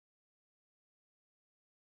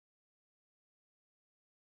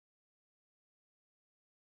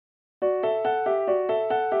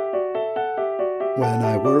When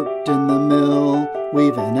I worked in the mill,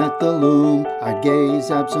 weaving at the loom, I'd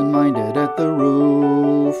gaze absent-minded at the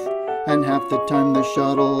roof. And half the time the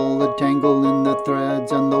shuttle would tangle in the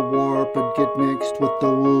threads, and the warp would get mixed with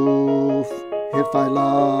the woof. If I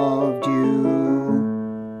loved you,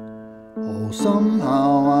 oh,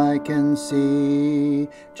 somehow I can see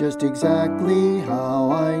just exactly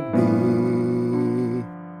how I'd be.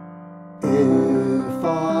 If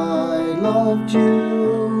I loved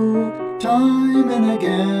you, time and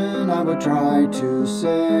again I would try to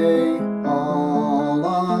say all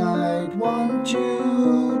I'd want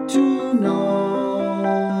you to know.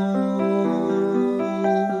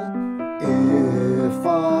 If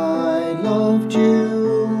I loved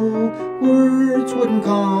you, words wouldn't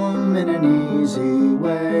come in an easy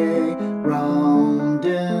way. Round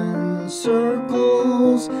in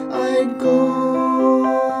circles I'd go,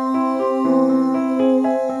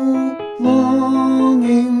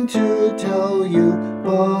 longing to tell you,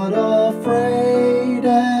 but afraid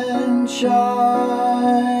and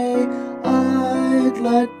shy. I'd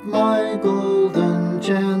let my golden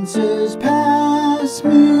chances pass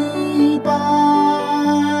me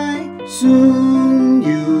by. Soon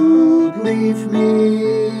you'd leave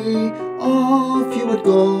me, off you would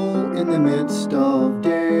go in the midst of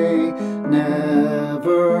day,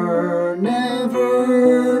 never,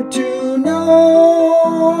 never to know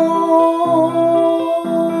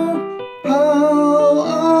how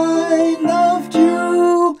I loved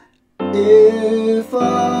you. If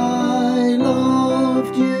I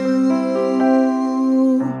loved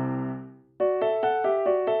you.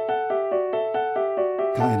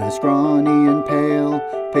 Kinda scrawny and pale,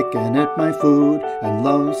 picking at my food, and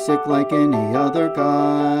lovesick like any other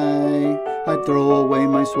guy. I'd throw away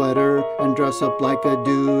my sweater and dress up like a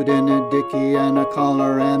dude in a dickey and a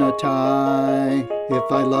collar and a tie.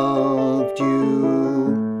 If I loved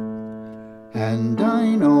you, and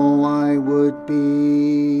I know I would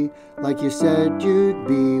be like you said you'd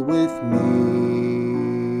be with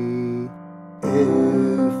me.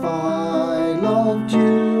 If I loved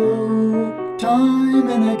you, time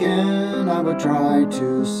and again I would try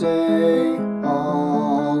to say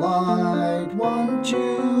all I'd want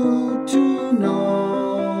you to know.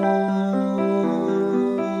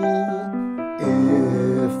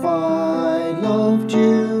 If I loved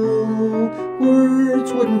you,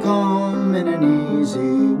 words wouldn't come in an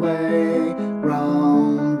easy way.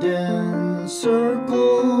 Round in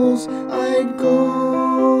circles I'd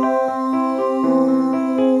go,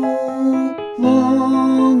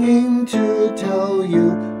 longing to tell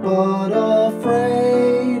you, but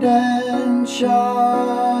afraid and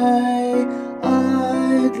shy.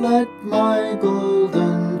 I'd let my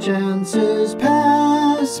golden chances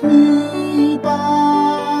pass me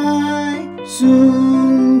by.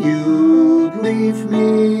 Soon you'd leave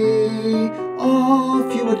me,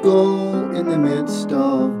 off you would go in the midst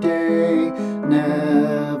of day,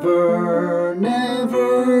 never,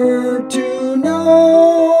 never to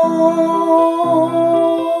know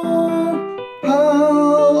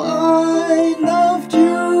how I loved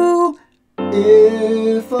you.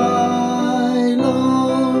 If I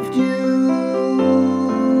loved you,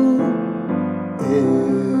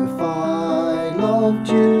 if I loved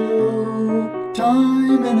you,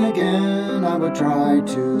 time and again I would try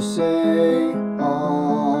to say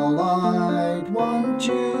all I'd want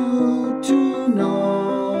you to know.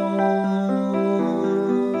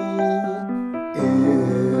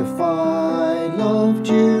 If I loved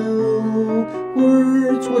you,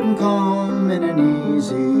 words wouldn't come in an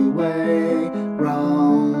easy way.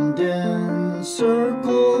 Round in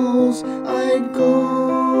circles I'd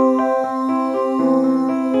go,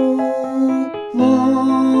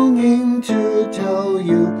 longing to tell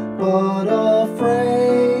you, but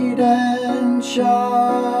afraid and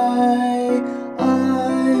shy.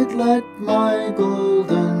 I'd let my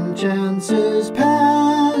golden chances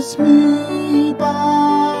pass me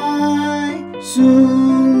by.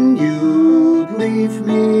 Soon you'd leave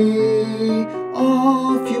me,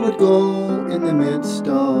 off you would go in the midst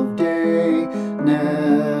of